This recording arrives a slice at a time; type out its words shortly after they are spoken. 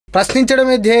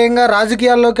ప్రశ్నించడమే ధ్యేయంగా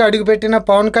రాజకీయాల్లోకి అడుగుపెట్టిన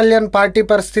పవన్ కళ్యాణ్ పార్టీ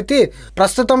పరిస్థితి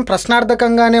ప్రస్తుతం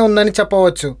ప్రశ్నార్థకంగానే ఉందని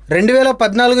చెప్పవచ్చు.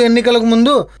 2014 ఎన్నికలకు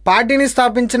ముందు పార్టీని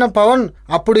స్థాపించిన పవన్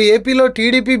అప్పుడు ఏపీలో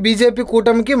టీడీపీ బీజేపీ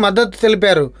కూటమికి మద్దతు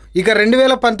తెలిపారు. ఇక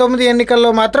 2019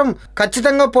 ఎన్నికల్లో మాత్రం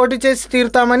ఖచ్చితంగా పోటీ చేసి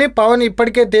తీరుతామని పవన్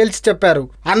ఇప్పటికే తేల్చి చెప్పారు.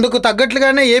 అందుకు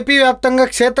తగ్గట్లుగానే ఏపీ వ్యాప్తంగా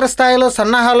క్షేత్రస్థాయిలో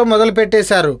సన్నాహాలు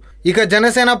మొదలుపెట్టేశారు. ఇక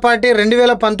జనసేన పార్టీ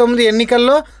 2019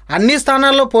 ఎన్నికల్లో అన్ని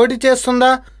స్థానాల్లో పోటీ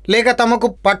చేస్తుందా లేక తమకు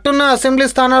పట్టున్న అసెంబ్లీ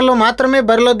స్థానాల్లో మాత్రమే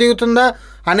బరిలో దిగుతుందా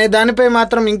అనే దానిపై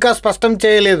మాత్రం ఇంకా స్పష్టం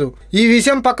చేయలేదు. ఈ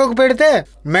విషయం పక్కకు పెడితే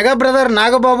మెగా బ్రదర్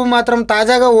నాగబాబు మాత్రం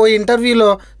తాజాగా ఓ ఇంటర్వ్యూలో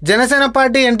జనసేన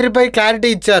పార్టీ ఎంట్రీపై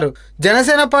క్లారిటీ ఇచ్చారు.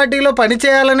 జనసేన పార్టీలో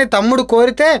పనిచేయాలని తమ్ముడు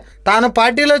కోరితే తాను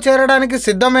పార్టీలో చేరడానికి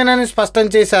సిద్ధమేనని స్పష్టం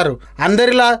చేశారు.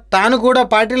 అందరిలా తాను కూడా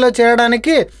పార్టీలో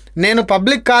చేరడానికి నేను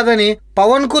పబ్లిక్ కాదని,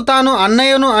 పవన్కు తాను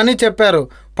అన్నయ్యను అని చెప్పారు.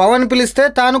 పవన్ పిలిస్తే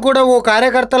తాను కూడా ఓ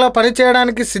కార్యకర్తలా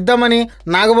పనిచేయడానికి సిద్ధమని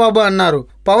నాగబాబు అన్నారు.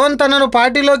 పవన్ తనను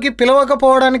పార్టీలోకి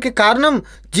పిలవకపోవడానికి కారణం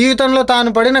జీవితంలో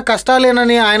తాను పడిన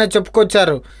కష్టాలేనని ఆయన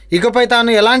చెప్పుకొచ్చారు. ఇకపై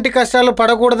తాను ఎలాంటి కష్టాలు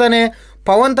పడకూడదనే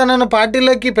పవన్ తనను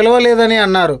పార్టీలోకి పిలవలేదని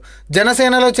అన్నారు.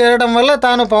 జనసేనలో చేరడం వల్ల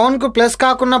తాను పవన్కు ప్లస్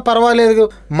కాకున్నా పర్వాలేదు,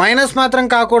 మైనస్ మాత్రం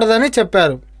కాకూడదని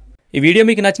చెప్పారు. ఈ వీడియో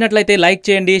మీకు నచ్చినట్లయితే లైక్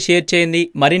చేయండి, షేర్ చేయండి.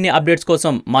 మరిన్ని అప్డేట్స్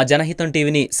కోసం మా జనహితం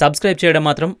టీవీని సబ్స్క్రైబ్ చేయడం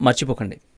మాత్రం మర్చిపోకండి.